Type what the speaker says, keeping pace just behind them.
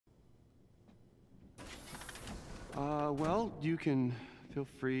Well, you can feel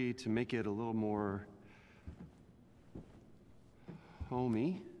free to make it a little more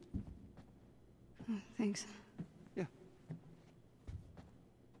homey. Oh, thanks. Yeah.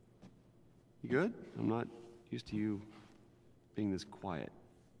 You good? I'm not used to you being this quiet.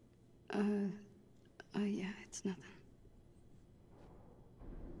 Yeah, it's nothing.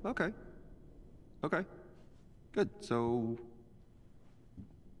 Okay. Okay. Good. So...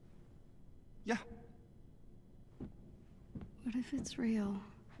 yeah. What if it's real?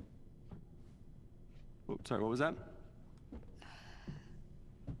 Oh, sorry, what was that?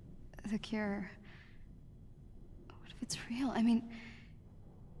 The cure. What if it's real? I mean,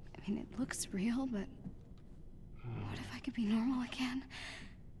 it looks real, but what if I could be normal again?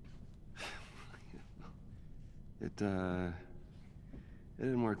 It didn't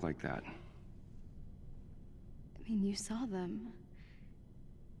work like that. I mean, you saw them.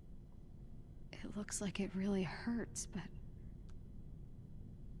 It looks like it really hurts, but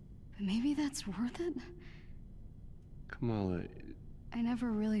maybe that's worth it? Kamala... I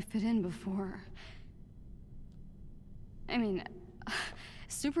never really fit in before. I mean,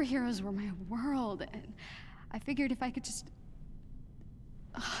 superheroes were my world, and I figured if I could just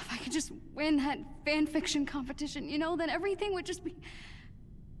win that fan fiction competition, you know, then everything would just be... It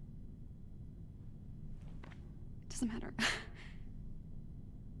doesn't matter.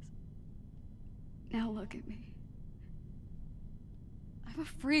 Now look at me. I'm a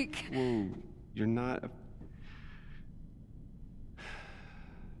freak. Whoa, you're not a...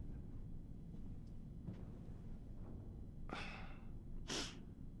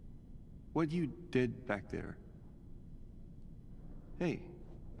 What you did back there. Hey.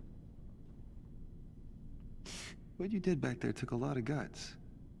 What you did back there took a lot of guts.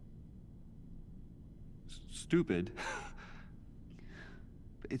 Stupid.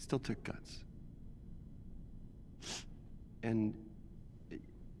 But it still took guts. And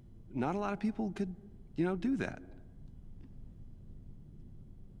not a lot of people could, you know, do that.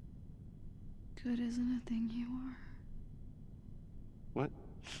 Good isn't a thing you are. What?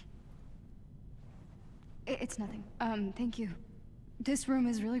 It's nothing. Thank you. This room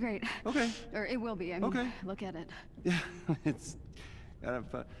is really great. Okay. Or it will be. I mean, okay. Look at it. Yeah, it's kind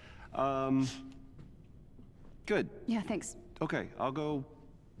of, good. Yeah, thanks. Okay, I'll go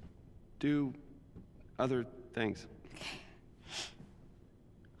do other things. Okay.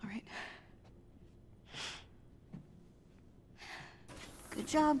 All right. Good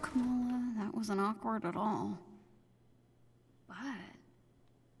job, Kamala. That wasn't awkward at all. But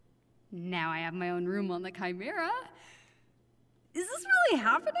now I have my own room on the Chimera. Is this really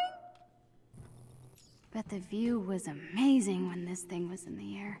happening? Bet the view was amazing when this thing was in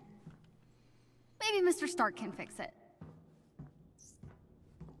the air. Maybe Mr. Stark can fix it.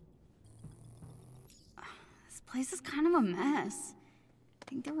 This place is kind of a mess. I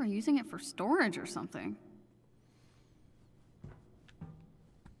think they were using it for storage or something.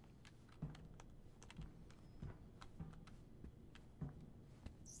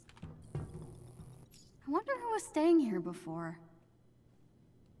 I wonder who was staying here before.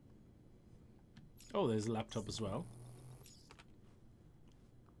 Oh, there's a laptop as well.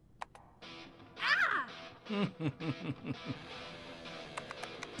 Ah!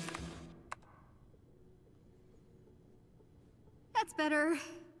 That's better.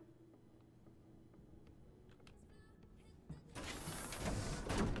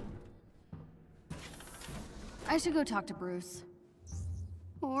 I should go talk to Bruce.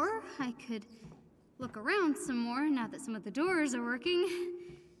 Or I could look around some more now that some of the doors are working.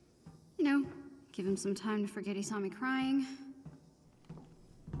 You know, give him some time to forget he saw me crying.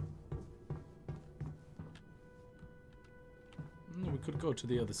 We could go to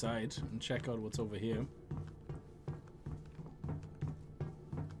the other side and check out what's over here.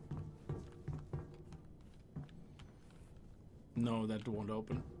 No, that won't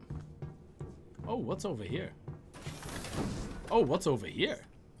open. Oh, what's over here? Oh, what's over here?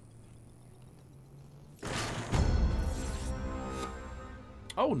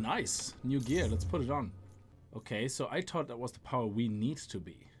 Oh, nice. New gear. Let's put it on. Okay, so I thought that was the power we need to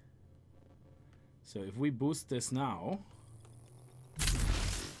be. So if we boost this now...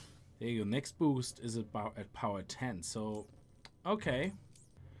 There you go. Next boost is about at power 10. So, okay.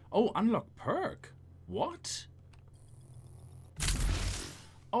 Oh, unlock perk. What?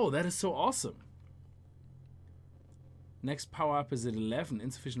 Oh, that is so awesome. Next power up is at 11.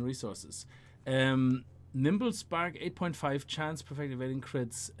 Insufficient resources. Nimble Spark, 8.5 chance, perfect evading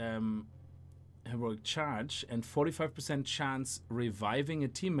crits, heroic charge, and 45% chance reviving a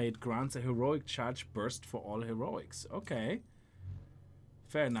teammate grants a heroic charge burst for all heroics. Okay.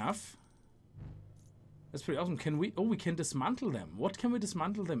 Fair enough. That's pretty awesome. Can we... Oh, we can dismantle them. What can we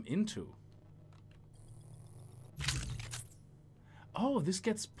dismantle them into? Oh, this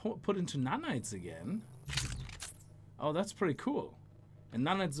gets put into nanites again. Oh, that's pretty cool. And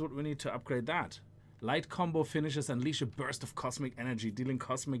nanites is what we need to upgrade that. Light combo finishes unleash a burst of cosmic energy, dealing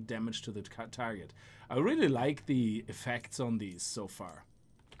cosmic damage to the target. I really like the effects on these so far.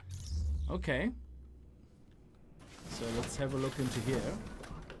 Okay. So let's have a look into here.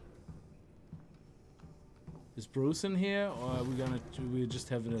 Is Bruce in here, or are we just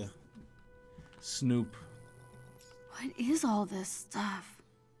having a snoop? What is all this stuff?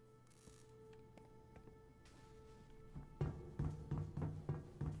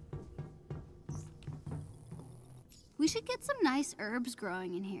 We should get some nice herbs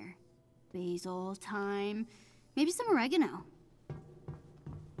growing in here. Basil, thyme, maybe some oregano.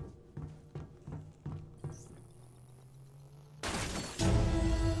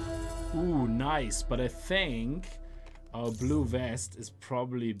 Ooh, nice, but I think our blue vest is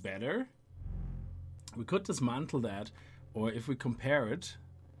probably better. We could dismantle that, or if we compare it,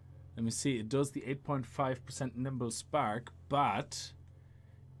 let me see, it does the 8.5% nimble spark, but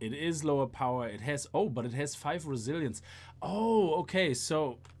it is lower power. It has, oh, but it has 5 resilience. Oh, okay,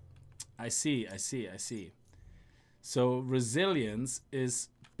 so I see. So resilience is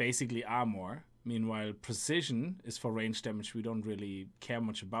basically armor. Meanwhile, precision is for range damage we don't really care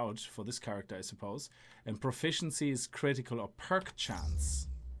much about for this character, I suppose. And proficiency is critical or perk chance.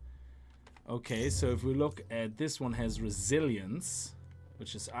 Okay, so if we look at this one has resilience,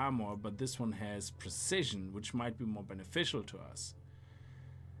 which is armor, but this one has precision, which might be more beneficial to us.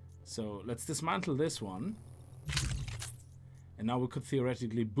 So let's dismantle this one. And now we could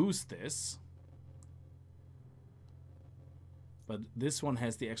theoretically boost this. But this one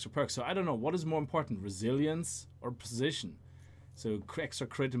has the extra perk. So I don't know, what is more important, resilience or precision? So extra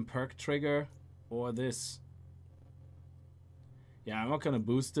crit and perk trigger, or this. Yeah, I'm not going to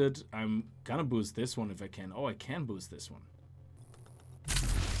boost it. I'm going to boost this one if I can. Oh, I can boost this one.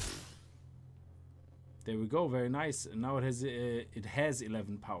 There we go, very nice. And now it has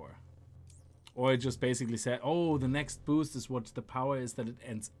 11 power. Or it just basically said, oh, the next boost is what the power is that it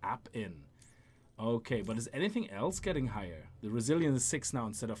ends up in. Okay, but is anything else getting higher? The resilience is 6 now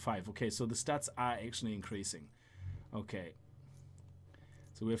instead of 5. Okay, so the stats are actually increasing. Okay.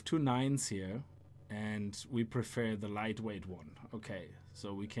 So we have 2 9s here, and we prefer the lightweight one. Okay,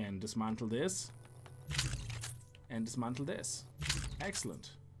 so we can dismantle this and dismantle this.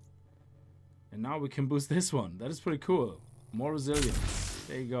 Excellent. And now we can boost this one. That is pretty cool. More resilience.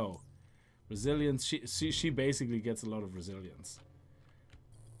 There you go. Resilience, she basically gets a lot of resilience.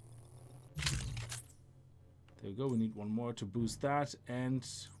 There we go, we need one more to boost that, and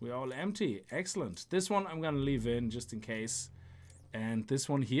we're all empty. Excellent. This one I'm going to leave in just in case. And this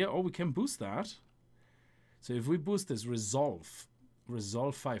one here, oh, we can boost that. So if we boost this, Resolve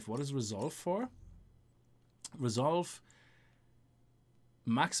 5, what is Resolve for? Resolve,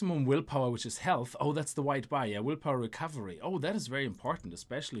 maximum willpower, which is health. Oh, that's the white bar, yeah, willpower recovery. Oh, that is very important,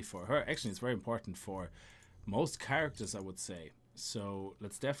 especially for her. Actually, it's very important for most characters, I would say. So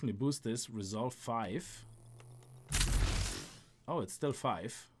let's definitely boost this, Resolve 5. Oh, it's still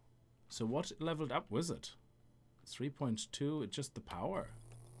 5. So what leveled up was it? 3.2, it's just the power.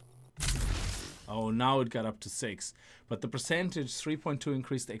 Oh, now it got up to 6. But the percentage 3.2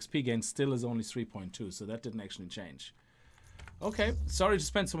 increased XP gain still is only 3.2, so that didn't actually change. Okay, sorry to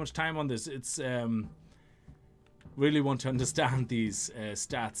spend so much time on this. It's really want to understand these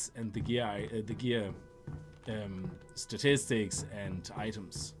stats and the gear statistics and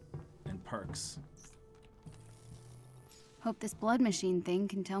items and perks. Hope this blood machine thing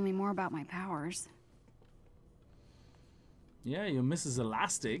can tell me more about my powers. Yeah, your Mrs.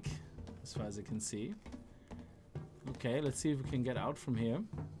 Elastic, as far as I can see. Okay, let's see if we can get out from here.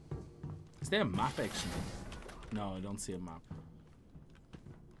 Is there a map, actually? No, I don't see a map.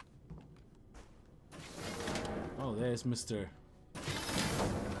 Oh, there's Mr.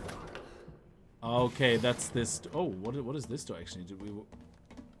 Okay, that's this. Oh, what is this door, actually? Did we...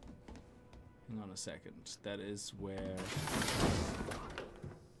 Hang on a second. That is where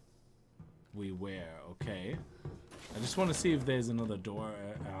we were. Okay. I just want to see if there's another door.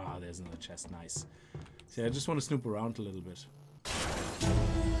 There's another chest. Nice. See, I just want to snoop around a little bit.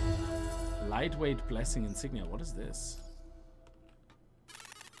 Lightweight blessing insignia. What is this?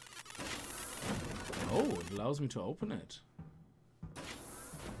 Oh, it allows me to open it.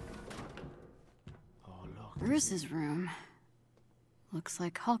 Oh, look. Bruce's room. Looks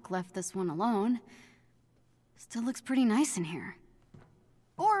like Hulk left this one alone. Still looks pretty nice in here.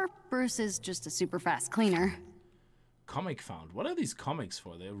 Or Bruce is just a super fast cleaner. Comic found. What are these comics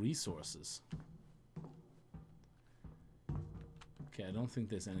for? They're resources. Okay, I don't think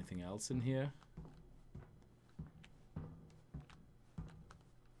there's anything else in here.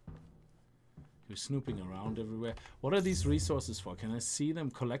 We're snooping around everywhere. What are these resources for? Can I see them?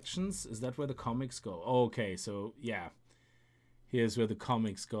 Collections? Is that where the comics go? Oh, okay, so yeah. Here's where the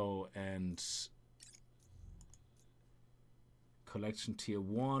comics go, and collection tier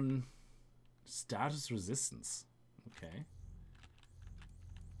 1. Status resistance. Okay.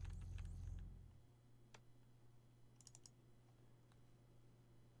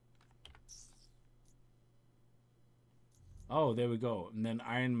 Oh, there we go. And then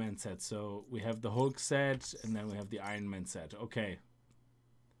Iron Man set. So we have the Hulk set, and then we have the Iron Man set. Okay.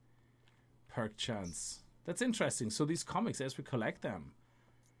 Perk chance. That's interesting. So these comics, as we collect them,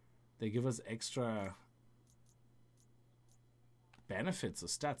 they give us extra benefits or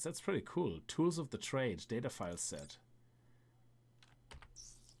stats. That's pretty cool. Tools of the Trade, data file set.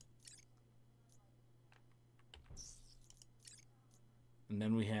 And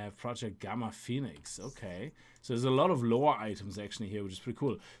then we have Project Gamma Phoenix. Okay. So there's a lot of lore items actually here, which is pretty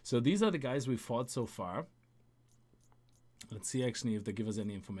cool. So these are the guys we fought so far. Let's see actually if they give us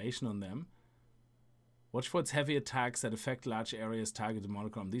any information on them. Watch for its heavy attacks that affect large areas targeted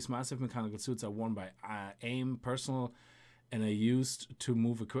monochrome. These massive mechanical suits are worn by AIM personnel and are used to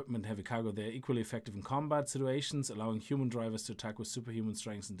move equipment, heavy cargo. They are equally effective in combat situations, allowing human drivers to attack with superhuman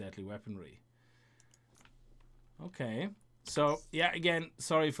strengths and deadly weaponry. Okay. So, yeah, again,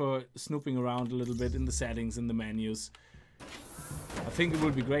 sorry for snooping around a little bit in the settings, in the menus. I think it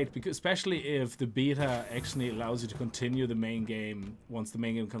would be great, because especially if the beta actually allows you to continue the main game once the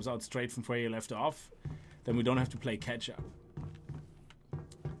main game comes out straight from where you left off, then we don't have to play catch-up.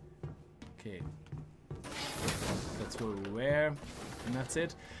 Okay. That's where we were, and that's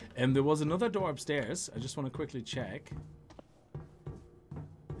it. And there was another door upstairs. I just want to quickly check.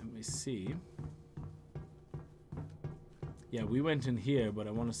 Let me see. Yeah, we went in here, but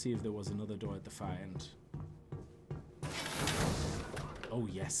I want to see if there was another door at the far end. Oh,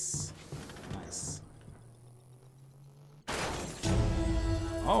 yes. Nice.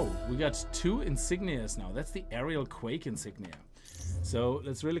 Oh, we got 2 insignias now. That's the aerial quake insignia. So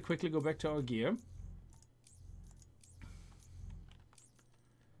let's really quickly go back to our gear.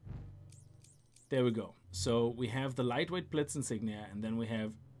 There we go. So we have the lightweight blitz insignia, and then we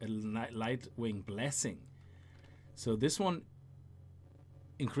have a light wing blessing. So this one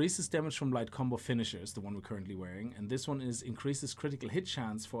increases damage from light combo finishers, the one we're currently wearing, and this one is increases critical hit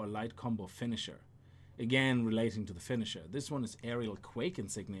chance for a light combo finisher. Again, relating to the finisher. This one is aerial quake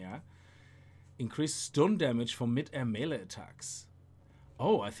insignia. Increase stun damage for mid-air melee attacks.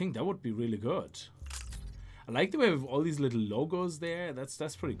 Oh, I think that would be really good. I like the way we have all these little logos there.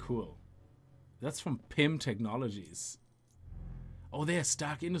 That's pretty cool. That's from PIM Technologies. Oh, there's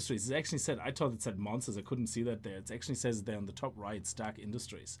Stark Industries. It actually said, I thought it said Monsters. I couldn't see that there. It actually says there on the top right, Stark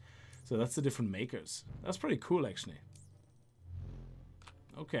Industries. So that's the different makers. That's pretty cool, actually.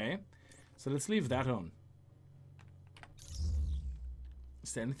 Okay. So let's leave that on.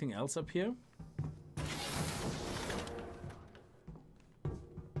 Is there anything else up here?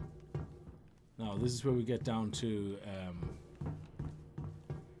 No, this is where we get down to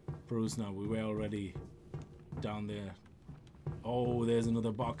Bruce now. We were already down there. Oh, there's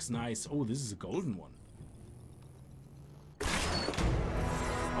another box. Nice. Oh, this is a golden one.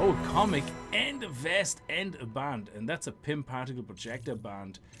 Oh, a comic and a vest and a band. And that's a PIM particle projector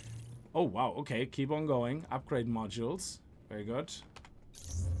band. Oh, wow. Okay, keep on going. Upgrade modules. Very good.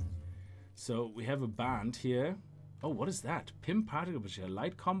 So we have a band here. Oh, what is that? PIM particle projector.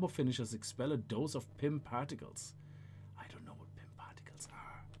 Light combo finishers expel a dose of PIM particles. I don't know what PIM particles are.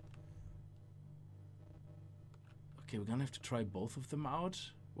 Okay, we're gonna have to try both of them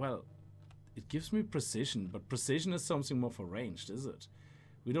out. Well, it gives me precision, but precision is something more for ranged, is it?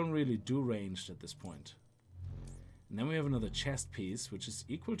 We don't really do ranged at this point. And then we have another chest piece, which is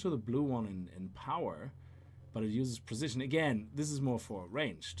equal to the blue one in power, but it uses precision. Again, this is more for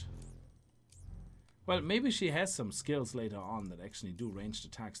ranged. Well, maybe she has some skills later on that actually do ranged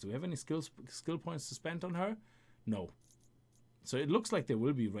attacks. Do we have any skill points to spend on her? No. So it looks like there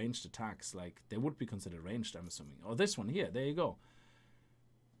will be ranged attacks. Like, they would be considered ranged, I'm assuming. Oh, this one here. There you go.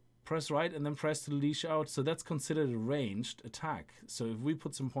 Press right and then press to leash out. So that's considered a ranged attack. So if we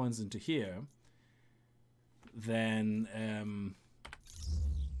put some points into here, then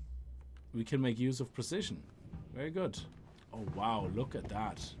we can make use of precision. Very good. Oh, wow. Look at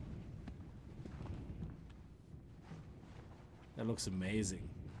that. That looks amazing.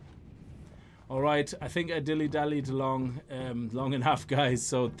 All right, I think I dilly-dallied along long enough, guys.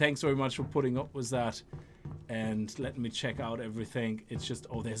 So thanks very much for putting up with that. and letting me check out everything. It's just,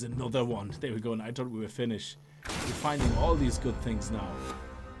 oh, there's another one. There we go, and I thought we were finished. We're finding all these good things now.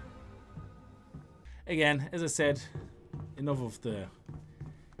 Again, as I said, enough of the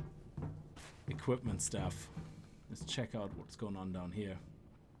equipment stuff. Let's check out what's going on down here.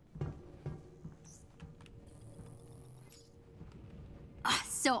 Oh,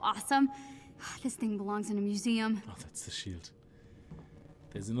 so awesome. This thing belongs in a museum. Oh, that's the shield.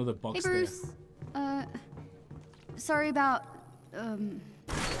 There's another box Hey, Bruce. there. Sorry about, Hang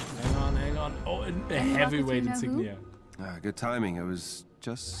on. Oh, a heavyweight insignia. Good timing. I was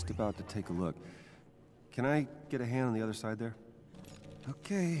just about to take a look. Can I get a hand on the other side there?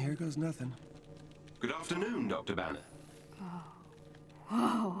 Okay, here goes nothing. Good afternoon, Dr. Banner.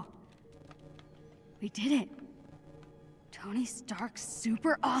 whoa. We did it. Tony Stark's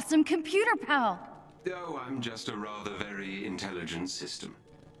super awesome computer pal. Oh, I'm just a rather very intelligent system.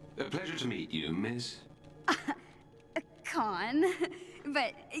 A pleasure to meet you, Miss. Con.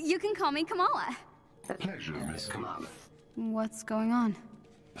 But you can call me Kamala. A pleasure, Miss Kamala. What's going on?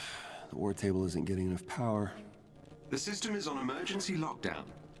 The war table isn't getting enough power. The system is on emergency lockdown.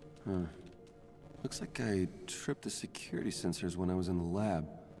 Looks like I tripped the security sensors when I was in the lab.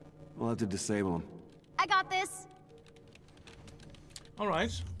 We'll have to disable them. I got this. All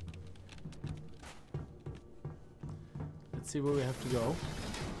right. Let's see where we have to go.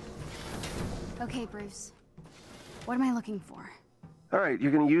 Okay, Bruce. What am I looking for? All right,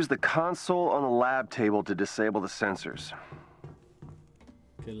 you're gonna use the console on the lab table to disable the sensors.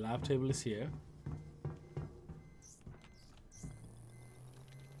 Okay, the lab table is here.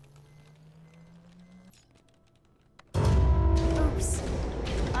 Oops.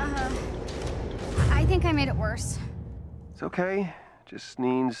 I think I made it worse. It's okay. Just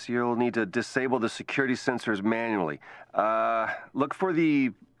means you'll need to disable the security sensors manually. Look for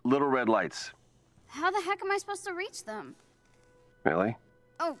the little red lights. How the heck am I supposed to reach them? Really?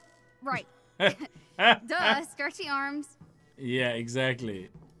 Oh, right. Duh, stretchy arms. Yeah, exactly.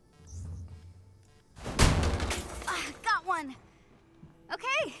 Got one.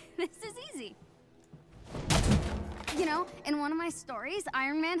 Okay, this is easy. You know, in one of my stories,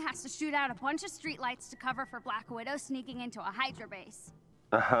 Iron Man has to shoot out a bunch of streetlights to cover for Black Widow sneaking into a Hydra base.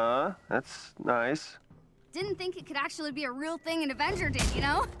 Uh-huh, that's nice. Didn't think it could actually be a real thing an Avenger did, you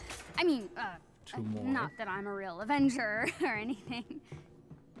know? I mean, Two more. not that I'm a real Avenger or anything.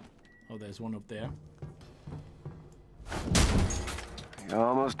 Oh, there's one up there. You're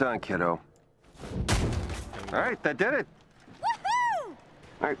almost done, kiddo. All right, that did it. Woohoo!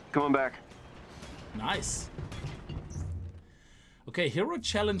 All right, come on back. Nice. Okay, hero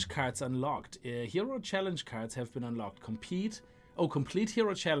challenge cards unlocked. Hero challenge cards have been unlocked. Complete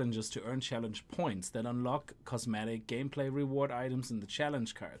hero challenges to earn challenge points that unlock cosmetic gameplay reward items in the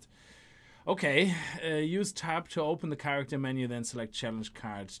challenge card. Okay, use tab to open the character menu, then select challenge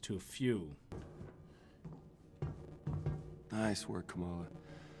card to view. Nice work, Kamala.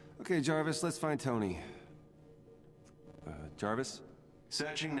 Okay, Jarvis, let's find Tony. Jarvis?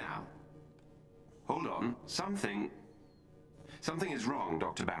 Searching now. Hold on. Something is wrong,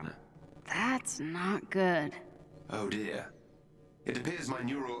 Dr. Banner. That's not good. Oh dear. It appears my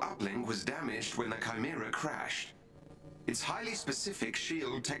neural uplink was damaged when the Chimera crashed. It's highly specific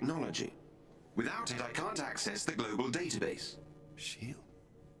SHIELD technology. Without it, I can't access the global database. SHIELD?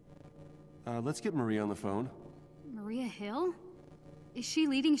 Let's get Maria on the phone. Maria Hill? Is she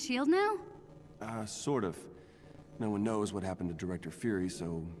leading SHIELD now? Sort of. No one knows what happened to Director Fury,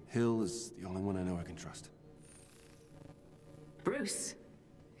 so Hill is the only one I know I can trust. Bruce,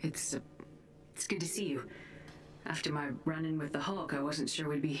 it's good to see you. After my run-in with the Hulk, I wasn't sure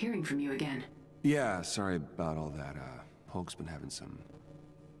we'd be hearing from you again. Yeah, sorry about all that. Hulk's been having some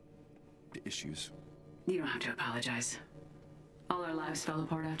issues. You don't have to apologize. All our lives fell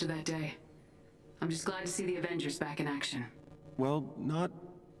apart after that day. I'm just glad to see the Avengers back in action. Well, not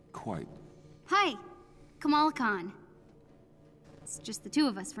quite. Hi, Kamala Khan. It's just the two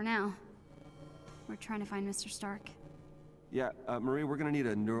of us for now. We're trying to find Mr. Stark. Yeah, Marie, we're gonna need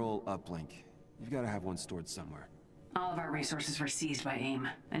a neural uplink. You've got to have one stored somewhere. All of our resources were seized by AIM,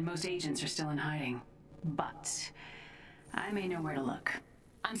 and most agents are still in hiding. But I may know where to look.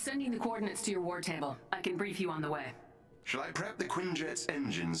 I'm sending the coordinates to your war table. I can brief you on the way. Shall I prep the Quinjet's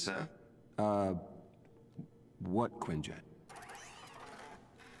engine, sir? What Quinjet?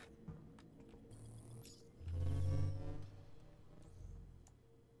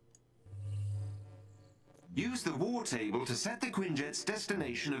 Use the war table to set the Quinjet's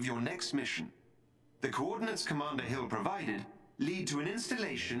destination of your next mission. The coordinates Commander Hill provided lead to an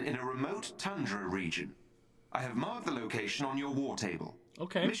installation in a remote tundra region. I have marked the location on your war table.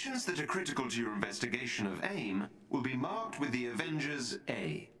 Okay. Missions that are critical to your investigation of AIM will be marked with the Avengers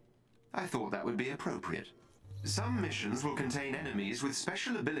A. I thought that would be appropriate. Some missions will contain enemies with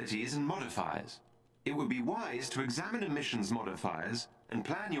special abilities and modifiers. It would be wise to examine a mission's modifiers and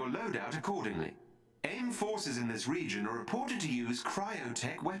plan your loadout accordingly. AIM forces in this region are reported to use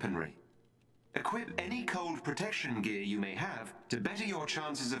cryotech weaponry. Equip any cold protection gear you may have to better your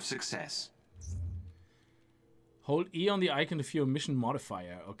chances of success. Hold E on the icon to view a mission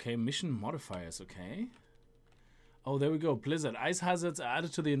modifier. Okay, mission modifiers, okay. Oh, there we go. Blizzard. Ice hazards are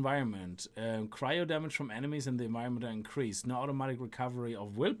added to the environment. Cryo damage from enemies in the environment are increased. No automatic recovery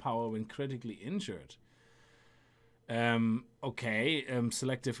of willpower when critically injured. Okay,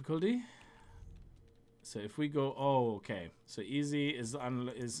 select difficulty. So if we go, oh, okay. So easy is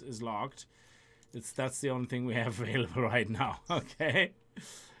locked. That's the only thing we have available right now. Okay.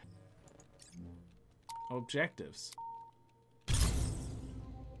 Objectives.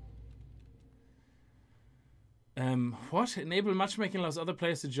 What? Enable matchmaking allows other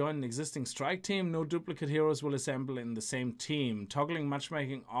players to join an existing strike team. No duplicate heroes will assemble in the same team. Toggling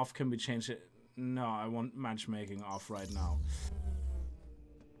matchmaking off can be changed. No, I want matchmaking off right now.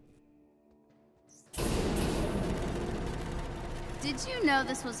 Did you know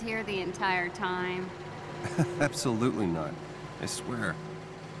this was here the entire time? Absolutely not. I swear.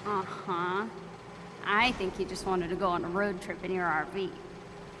 Uh-huh. I think you just wanted to go on a road trip in your RV.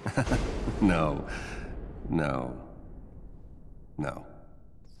 No. No. No.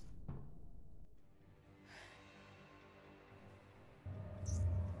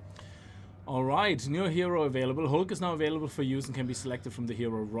 Alright, new hero available. Hulk is now available for use and can be selected from the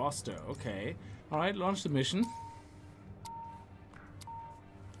hero roster. Okay. Alright, launch the mission.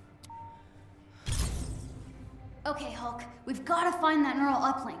 Okay, Hulk, we've got to find that neural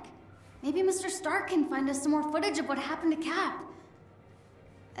uplink. Maybe Mr. Stark can find us some more footage of what happened to Cap.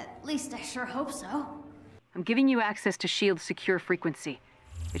 At least I sure hope so. I'm giving you access to S.H.I.E.L.'s secure frequency.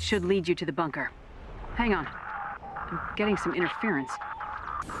 It should lead you to the bunker. Hang on. I'm getting some interference.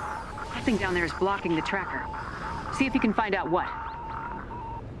 Something down there is blocking the tracker. See if you can find out what.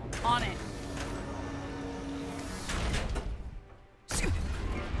 On it.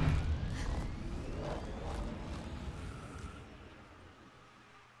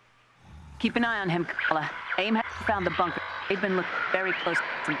 Keep an eye on him, Kamala. AIM has found the bunker. They've been looking very close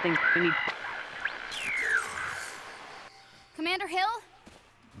at some things we need. Commander Hill?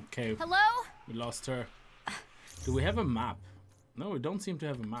 Okay. Hello? We lost her. Do we have a map? No, we don't seem to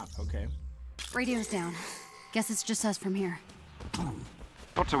have a map. Okay. Radio's down. Guess it's just us from here.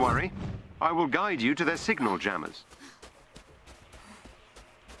 Not to worry. I will guide you to their signal jammers.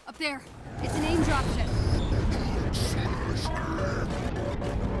 Up there. It's an AIM dropship.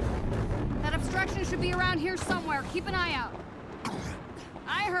 That obstruction should be around here somewhere. Keep an eye out.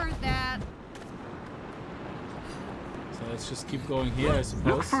 I heard that. So let's just keep going here, I suppose.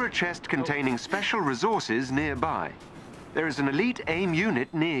 Look for a chest containing special resources nearby. There is an elite AIM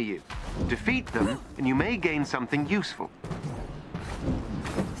unit near you. Defeat them, and you may gain something useful.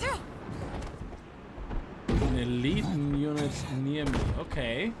 An elite unit near me.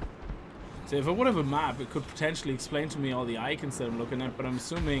 Okay. So if I would have a map, it could potentially explain to me all the icons that I'm looking at, but I'm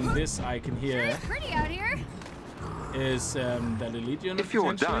assuming this icon here It's pretty out here. is that elite unit. If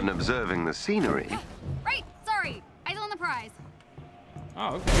you're done observing the scenery... Right, sorry. Eyes on the prize.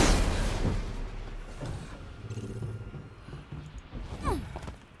 Oh, okay.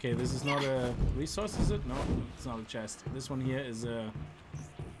 Okay, this is not a resource, is it? No, it's not a chest. This one here is a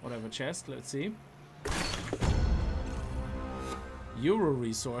whatever chest. Let's see. Euro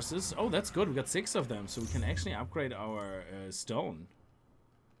resources. Oh, that's good. We got 6 of them, so we can actually upgrade our stone.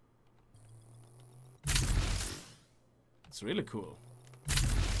 It's really cool.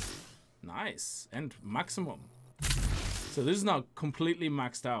 Nice. And maximum. So this is now completely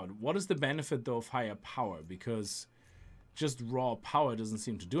maxed out. What is the benefit, though, of higher power? Because just raw power doesn't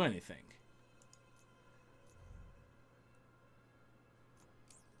seem to do anything.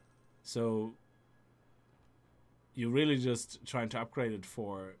 So you're really just trying to upgrade it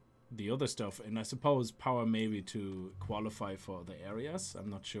for the other stuff, and I suppose power maybe to qualify for the areas. I'm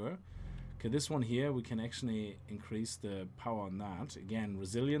not sure. Okay, this one here, we can actually increase the power on that. Again,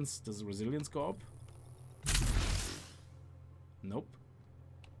 resilience. Does resilience go up? Nope.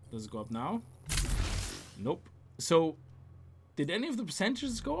 Does it go up now? Nope. So, did any of the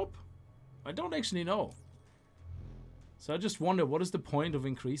percentages go up? I don't actually know. So I just wonder, what is the point of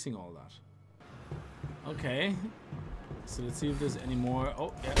increasing all that? Okay. So let's see if there's any more.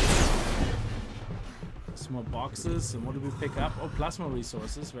 Oh, yeah. Some more boxes. And what did we pick up? Oh, plasma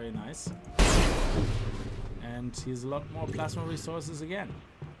resources. Very nice. And he's a lot more plasma resources again.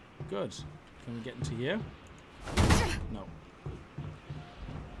 Good. Can we get into here? No.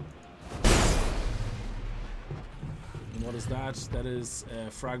 And what is that? That is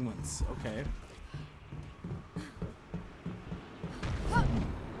fragments. Okay.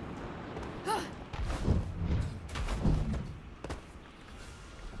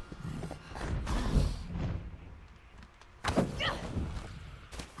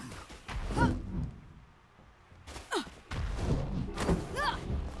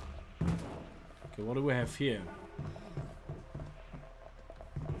 What do we have here?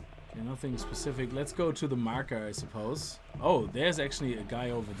 Okay, nothing specific. Let's go to the marker, I suppose. Oh, there's actually a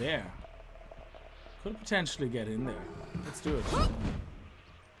guy over there. Could potentially get in there. Let's do it.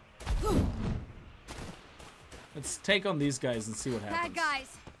 Let's take on these guys and see what happens. Bad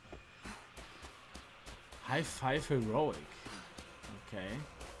guys. High 5 heroic. Okay.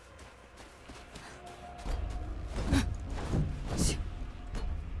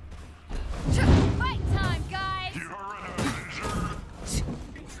 Fight time, guys. You're an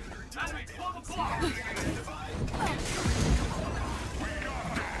Avenger. Enemy 12 o'clock.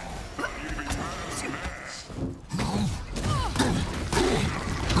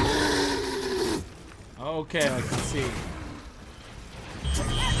 Okay, I can see.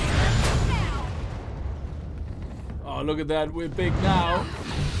 Oh, look at that. We're big now.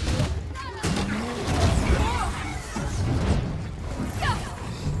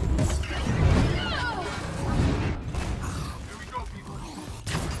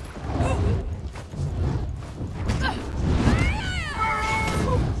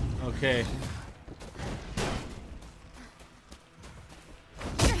 Okay.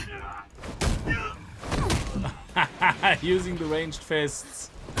 Using the ranged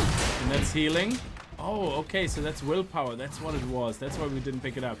fists. And that's healing. Oh, okay, so that's willpower. That's what it was. That's why we didn't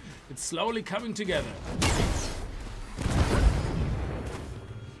pick it up. It's slowly coming together. But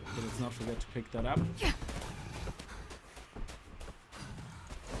let's not forget to pick that up.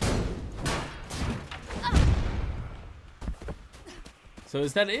 So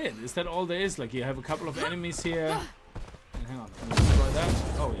is that it? Is that all there is? Like, you have a couple of enemies here. And hang on, can we destroy that?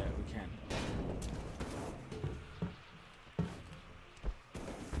 Oh yeah, we can.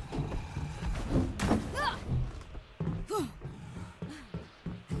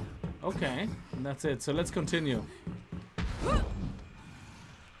 Okay, and that's it. So let's continue.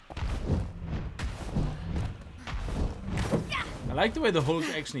 I like the way the Hulk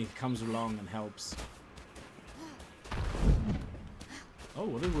actually comes along and helps. Oh,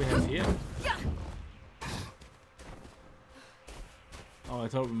 what did we have here? Oh, I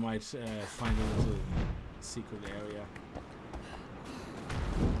thought we might find a little secret area.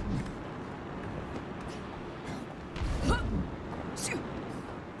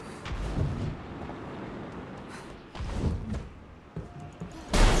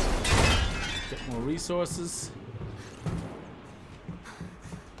 Get more resources.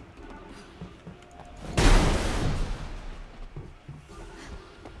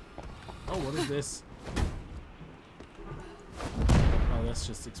 Oh, what is this? Oh, that's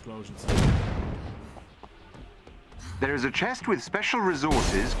just explosions. There is a chest with special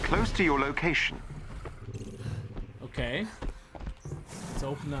resources close to your location. Okay. Let's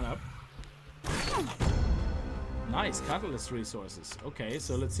open that up. Nice, catalyst resources. Okay,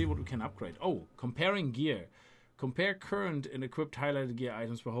 so let's see what we can upgrade. Oh, comparing gear. Compare current and equipped highlighted gear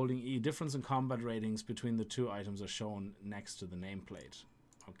items by holding E. Difference in combat ratings between the two items are shown next to the nameplate.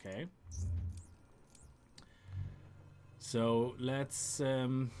 Okay. So let's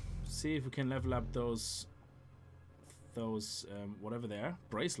see if we can level up those whatever they are,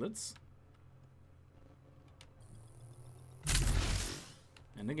 bracelets.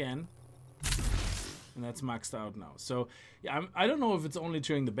 And again. And that's maxed out now. So yeah, I don't know if it's only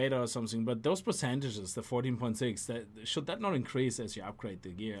during the beta or something, but those percentages, the 14.6, should that not increase as you upgrade the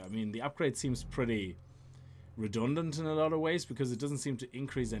gear? I mean, the upgrade seems pretty redundant in a lot of ways because it doesn't seem to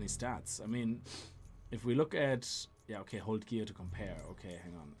increase any stats. I mean, if we look at, yeah, okay, hold gear to compare. Okay,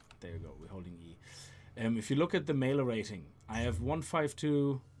 hang on. There you go. We're holding E. If you look at the melee rating, I have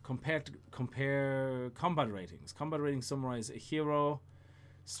 152 compare combat ratings. Combat ratings summarize a hero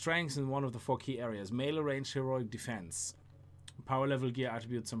strengths in one of the 4 key areas: melee range, heroic, defense. Power level, gear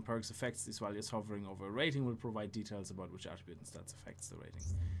attributes, and perks affects these values. Hovering over a rating will provide details about which attribute and stats affects the rating.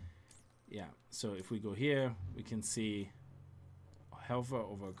 Yeah, so if we go here, we can see hover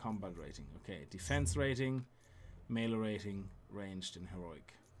over combat rating. Okay, defense rating, melee rating, ranged, and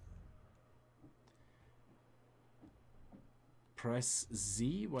heroic. Press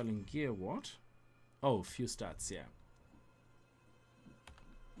Z while in gear. What? Oh, few stats, yeah.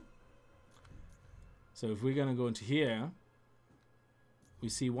 So if we're gonna go into here, we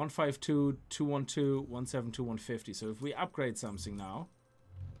see 152, 212, 172, 150. So if we upgrade something now,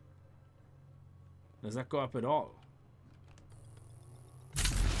 does that go up at all?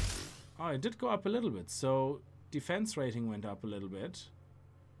 Oh, it did go up a little bit. So defense rating went up a little bit.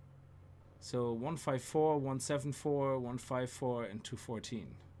 So 154, 174, 154, and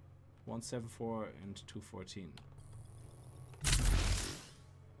 214. 174 and 214.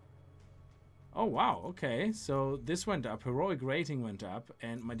 Oh, wow. Okay. So this went up. Heroic rating went up.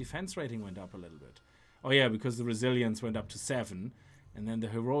 And my defense rating went up a little bit. Oh, yeah, because the resilience went up to 7. And then the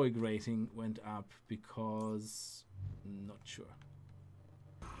heroic rating went up because... not sure.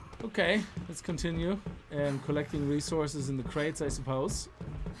 Okay, let's continue. Collecting resources in the crates, I suppose.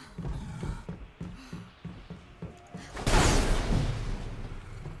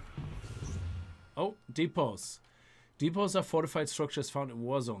 Oh, depots. Depots are fortified structures found in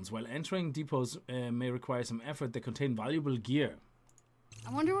war zones. While entering depots may require some effort, they contain valuable gear.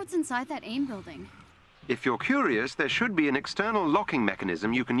 I wonder what's inside that AIM building. If you're curious, there should be an external locking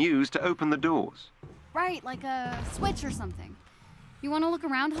mechanism you can use to open the doors. Right, like a switch or something. You want to look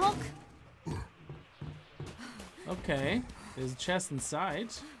around, Hulk? Okay, there's a chest inside.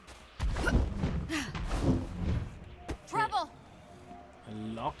 Trouble! A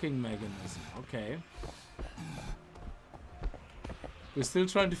locking mechanism, okay. We're still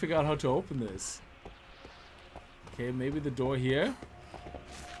trying to figure out how to open this. Okay, maybe the door here.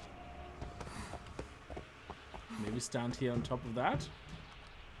 Maybe stand here on top of that.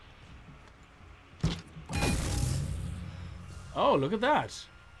 Oh, look at that.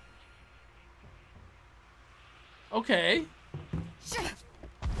 Okay.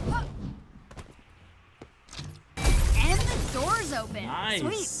 And the door's open. Nice.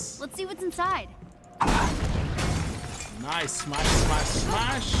 Sweet. Let's see what's inside. Nice. Smash, smash,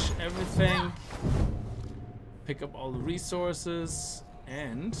 smash. Everything. Pick up all the resources.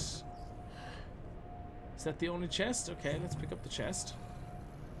 And... is that the only chest? Okay, let's pick up the chest.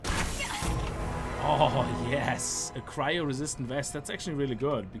 Oh, yes. A cryo-resistant vest. That's actually really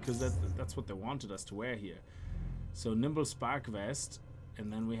good because that's what they wanted us to wear here. So, Nimble Spark Vest.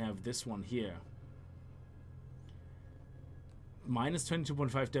 And then we have this one here. Minus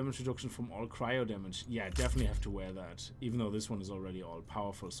 22.5 damage reduction from all cryo damage. Yeah, I definitely have to wear that. Even though this one is already all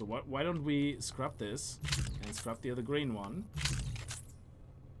powerful. So, why don't we scrap this and scrap the other green one.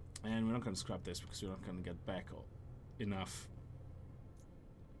 And we're not going to scrap this because we're not going to get back enough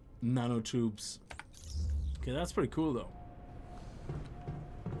nanotubes. Okay, that's pretty cool though.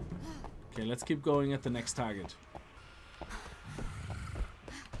 Okay, let's keep going at the next target.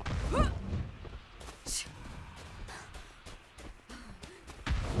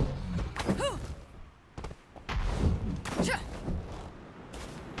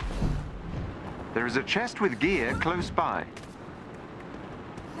 There is a chest with gear close by.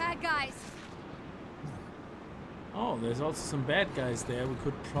 Bad guys. Oh, there's also some bad guys there. We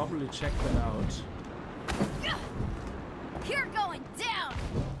could probably check that out. You're going down.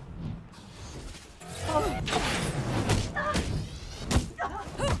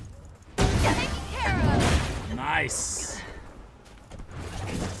 Taken care of. Nice.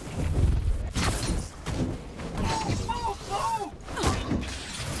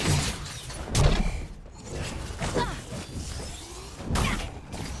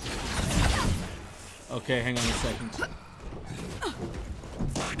 Okay, hang on a second.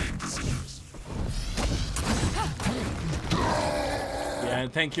 Yeah,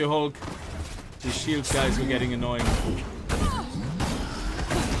 thank you, Hulk. These shield guys were getting annoying.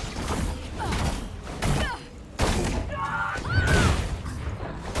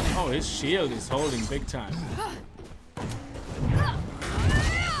 Oh, his shield is holding big time.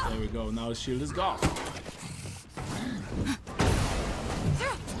 There we go, now his shield is gone.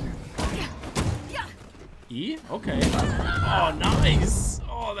 E? Okay. Oh, nice!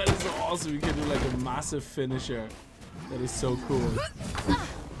 Oh, that is so awesome. You can do like a massive finisher. That is so cool.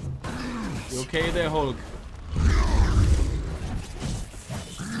 You okay there, Hulk?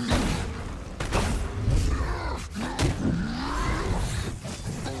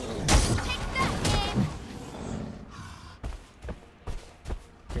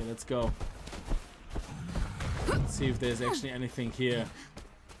 Okay, let's go. Let's see if there's actually anything here.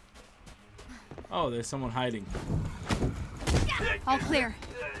 Oh, there's someone hiding. All clear.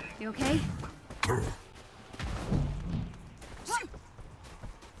 You okay?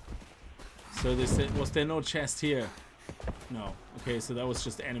 So was there no chest here? No. Okay, so that was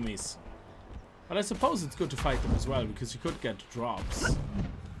just enemies. But I suppose it's good to fight them as well, because you could get drops.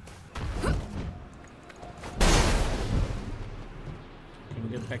 Can we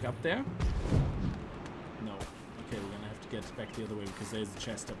get back up there? get back the other way because there's a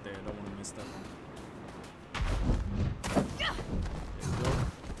chest up there. I don't want to miss that one. There we go.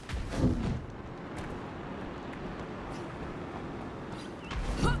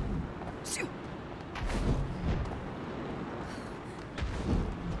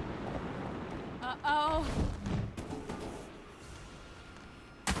 Uh-oh.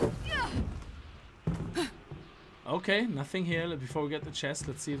 Okay, nothing here. Before we get the chest,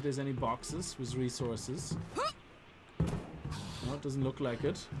 let's see if there's any boxes with resources. No, it doesn't look like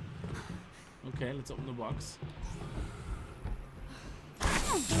it. Okay, let's open the box.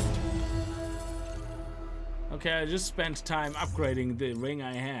 Okay, I just spent time upgrading the ring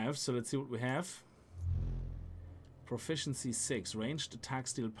I have, so let's see what we have. Proficiency 6, ranged attack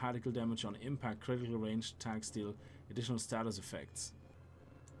steal, particle damage on impact, critical ranged attack steal, additional status effects.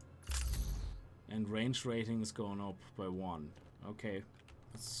 And range rating is going up by 1. Okay,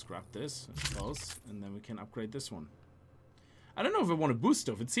 let's scrap this, I suppose, and then we can upgrade this one. I don't know if I want to boost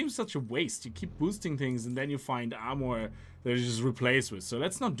stuff. It seems such a waste. You keep boosting things and then you find armor that you just replace with. So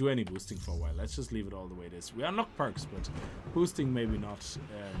let's not do any boosting for a while. Let's just leave it all the way it is. We unlock perks, but boosting maybe not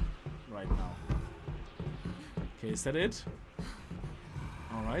right now. Okay, is that it?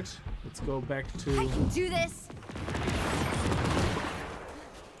 Alright, let's go back to... I can do this!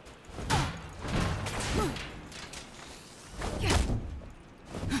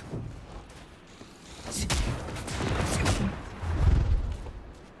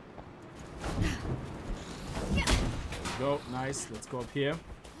 Go, nice. Let's go up here.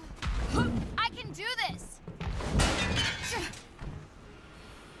 I can do this!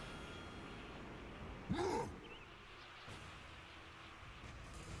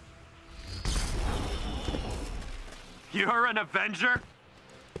 You're an Avenger?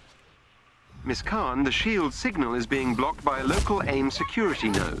 Miss Khan, the shield signal is being blocked by a local AIM security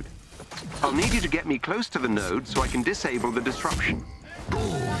node. I'll need you to get me close to the node so I can disable the disruption.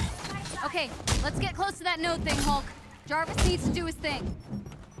 Okay, let's get close to that node thing, Hulk. Jarvis needs to do his thing.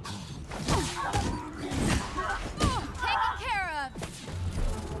 Taken care of!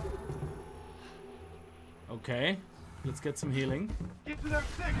 Okay, let's get some healing. Get to that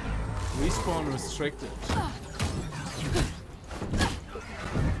signal. Respawn restricted.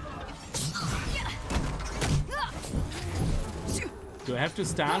 Do I have to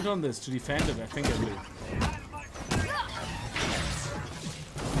stand on this to defend it? I think I do.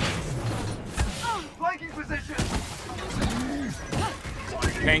 Flanking position.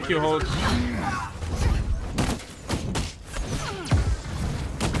 Thank you, Hulk.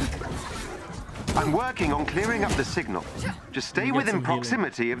 I'm working on clearing up the signal. Just stay get within some healing.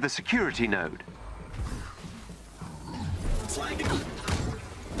 proximity of the security node.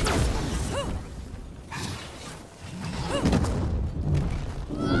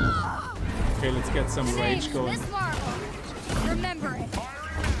 Okay, let's get some rage going. This marble. Remember it.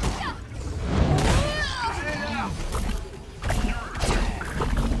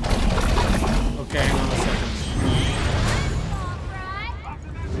 Okay, hang on a second.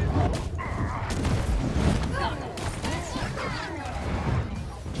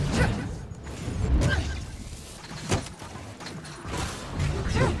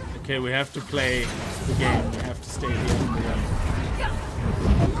 Okay, we have to play the game. We have to stay here in the game.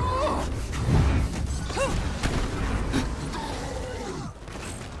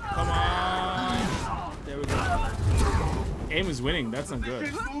 Come on! There we go. Aim is winning. That's not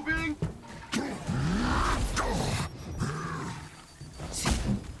good. Moving.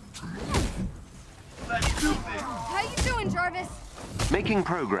 Let's do this. How you doing, Jarvis? Making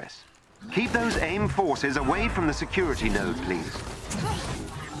progress. Keep those AIM forces away from the security node, please.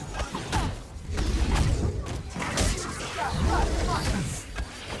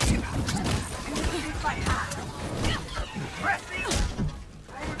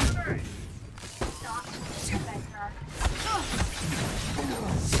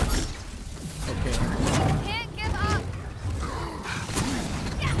 Okay. Can't give up.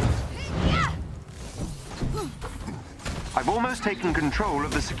 I've almost taken control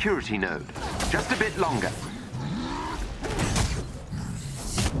of the security node. Just a bit longer.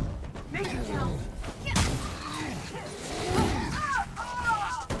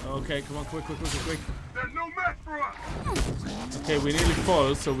 Okay, come on, quick. There's no match for us. Okay, we nearly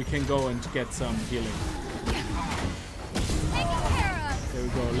full, so we can go and get some healing. Taken care of. There we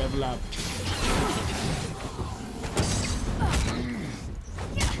go, level up.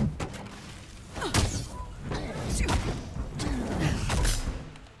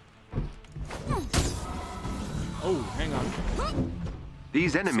 Oh, hang on.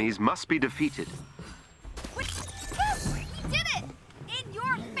 These enemies must be defeated. We did it! In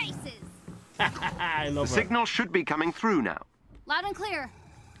your faces! I love The her. signal should be coming through now. Loud and clear.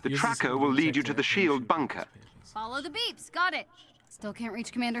 The Use tracker this will lead you to detector the shield bunker. Follow the beeps. Got it. Still can't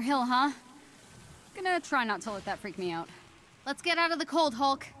reach Commander Hill, huh? Gonna try not to let that freak me out. Let's get out of the cold,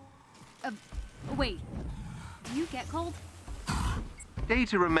 Hulk. Wait. Do you get cold?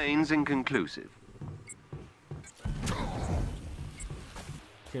 Data remains inconclusive.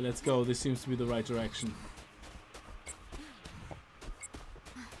 Okay, let's go. This seems to be the right direction.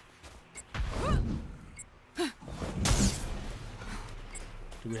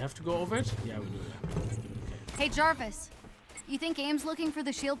 Do we have to go over it? Yeah, we do. Yeah. Okay. Hey, Jarvis. You think AIM's looking for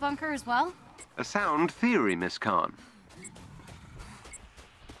the shield bunker as well? A sound theory, Miss Khan.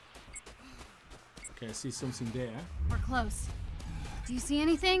 Okay, I see something there. We're close. Do you see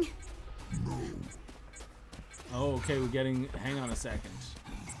anything? Oh, okay, we're getting... Hang on a second.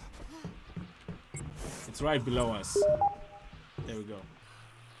 It's right below us. There we go.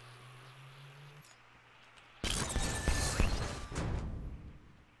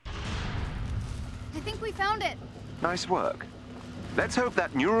 I think we found it. Nice work. Let's hope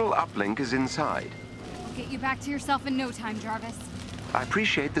that neural uplink is inside. We'll get you back to yourself in no time, Jarvis. I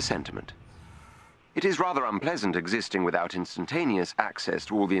appreciate the sentiment. It is rather unpleasant existing without instantaneous access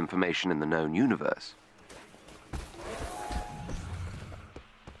to all the information in the known universe.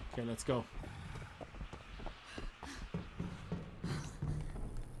 Okay, let's go.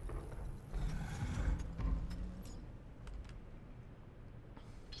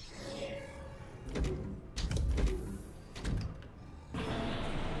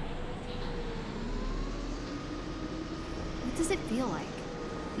 What does it feel like?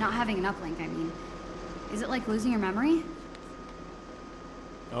 Not having an uplink, I mean. Is it like losing your memory?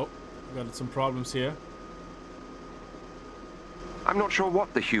 Oh, we got some problems here. I'm not sure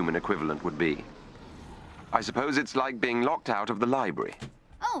what the human equivalent would be. I suppose it's like being locked out of the library.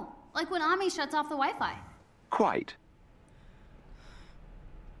 Oh, like when Ami shuts off the Wi-Fi. Quite.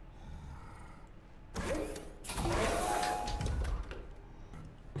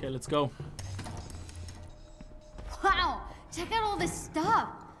 Okay, let's go. Wow, check out all this stuff.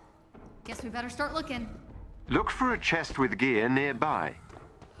 Guess we better start looking. Look for a chest with gear nearby.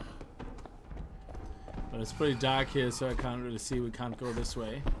 But it's pretty dark here, so I can't really see. We can't go this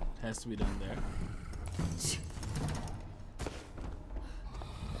way. It has to be down there.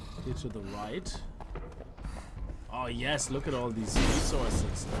 Here to the right. Oh yes, look at all these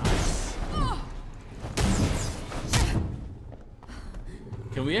resources. Nice.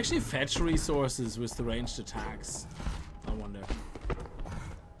 Can we actually fetch resources with the ranged attacks? I wonder.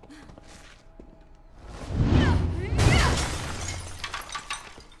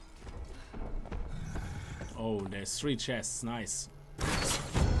 Oh, there's 3 chests. Nice.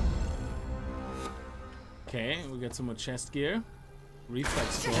 Okay, we got some more chest gear.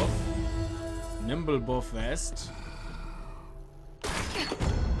 Reflex buff. Nimble buff vest.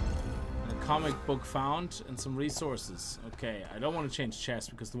 And a comic book found and some resources. Okay, I don't want to change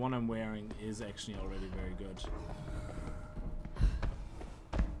chest because the one I'm wearing is actually already very good.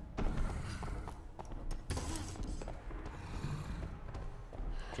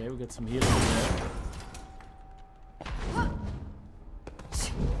 Okay, we got some healing there.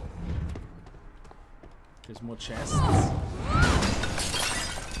 There's more chests.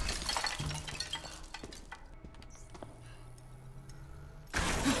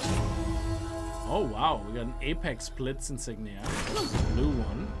 Oh wow, we got an Apex Blitz insignia. That's a blue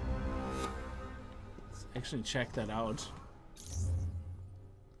one. Let's actually check that out.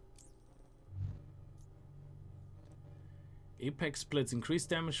 Apex Blitz, increased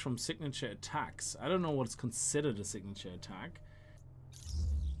damage from signature attacks. I don't know what's considered a signature attack.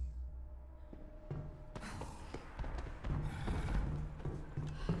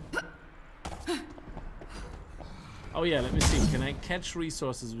 Oh yeah, let me see. Can I catch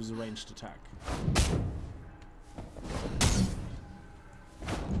resources with a ranged attack?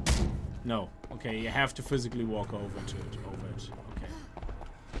 No. Okay, you have to physically walk over to it.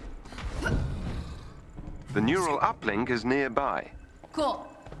 Okay. The neural uplink is nearby. Cool.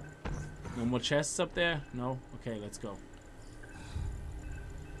 No more chests up there? No? Okay, let's go.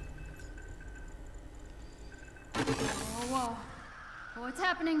 Whoa. What's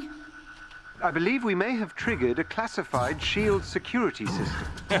happening? I believe we may have triggered a classified shield security system.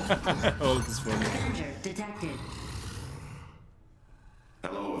 Oh, this is funny. Avenger detected.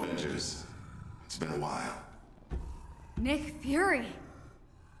 Hello, Avengers. It's been a while. Nick Fury.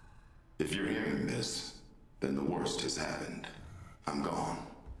 If you're hearing this, then the worst has happened. I'm gone,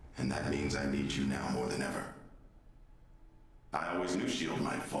 and that means I need you now more than ever. I always knew S.H.I.E.L.D.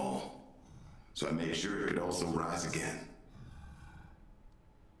 might fall, so I made sure it could also rise again.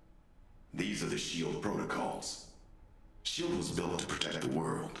 These are the SHIELD protocols. SHIELD was built to protect the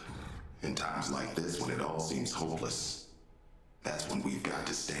world. In times like this, when it all seems hopeless, that's when we've got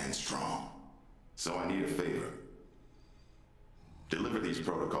to stand strong. So I need a favor. Deliver these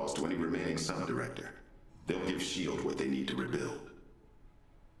protocols to any remaining sub-director. They'll give SHIELD what they need to rebuild.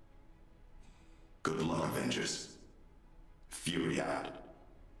 Good luck, Avengers. Fury out.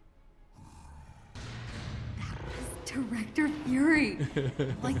 Director Fury.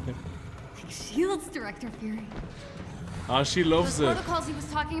 like SHIELD's Director Fury. Oh, she loves The it. protocols he was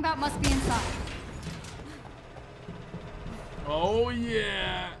talking about must be inside. Oh,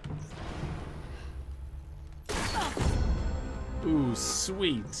 yeah. Ooh,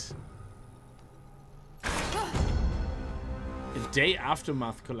 sweet. A day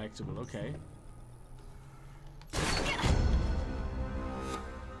aftermath collectible, okay.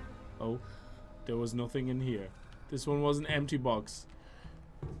 Oh, there was nothing in here. This one was an empty box.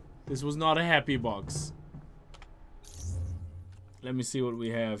 This was not a happy box. Let me see what we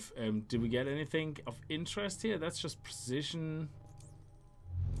have. Did we get anything of interest here? That's just precision.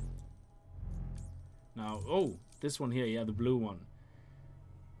 Now, oh, this one here, yeah, the blue one.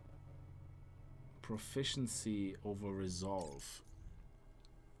 Proficiency over resolve.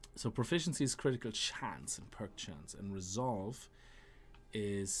 So proficiency is critical chance and perk chance, and resolve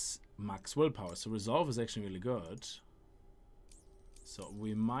is max willpower. So resolve is actually really good. So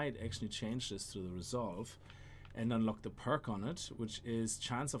we might actually change this to the resolve and unlock the perk on it, which is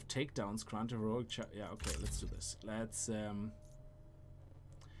chance of takedowns, grant a heroic yeah, okay, let's do this. Let's I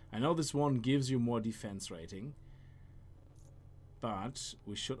know this one gives you more defense rating, but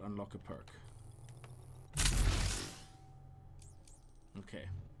we should unlock a perk. Okay.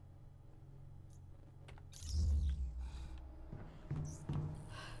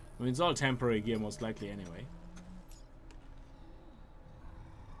 I mean, it's all temporary gear, most likely, anyway.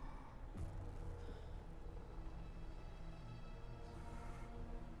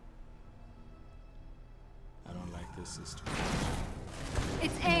 I don't like this system.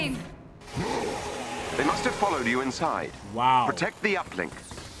 It's AIM. They must have followed you inside. Wow. Protect the uplink.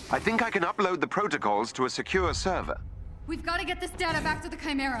 I think I can upload the protocols to a secure server. We've got to get this data back to the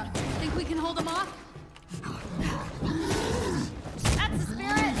Chimera. Think we can hold them off? That's the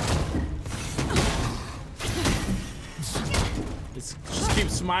spirit. Let's just keep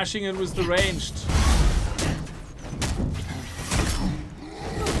smashing it with the ranged.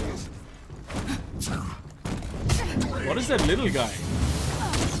 What is that little guy?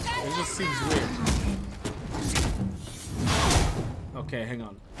 It just seems weird. Okay, hang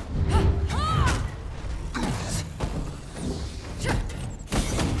on.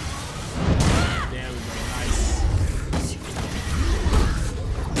 There we go, nice.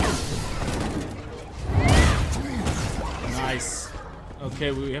 Nice.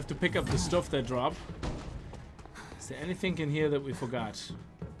 Okay, we have to pick up the stuff they drop. Is there anything in here that we forgot?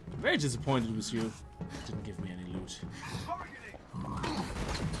 I'm very disappointed with you. Didn't give me any loot.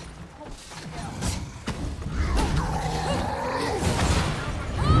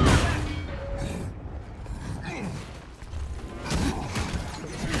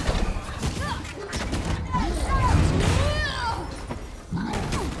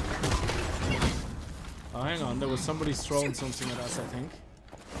 Oh, hang on. There was somebody throwing something at us, I think.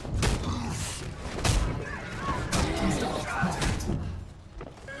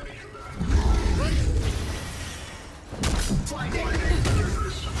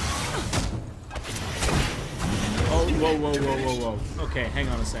 Oh, whoa, whoa, whoa, whoa, whoa. Okay, hang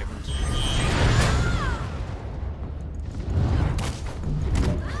on a second.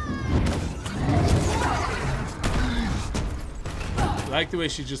 I like the way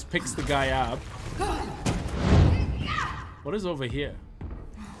she just picks the guy up. What is over here?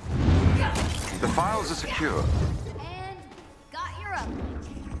 The files are secure. And got your up.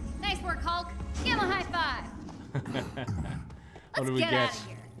 Nice work, Hulk. Give him a high five. What do we get get? out of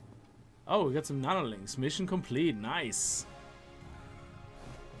here. Oh, we got some nanolinks. Mission complete. Nice.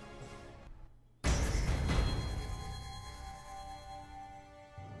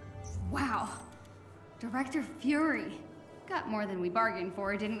 Wow. Director Fury. Got more than we bargained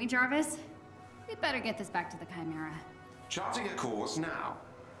for, didn't we, Jarvis? We'd better get this back to the Chimera. Charting a course now.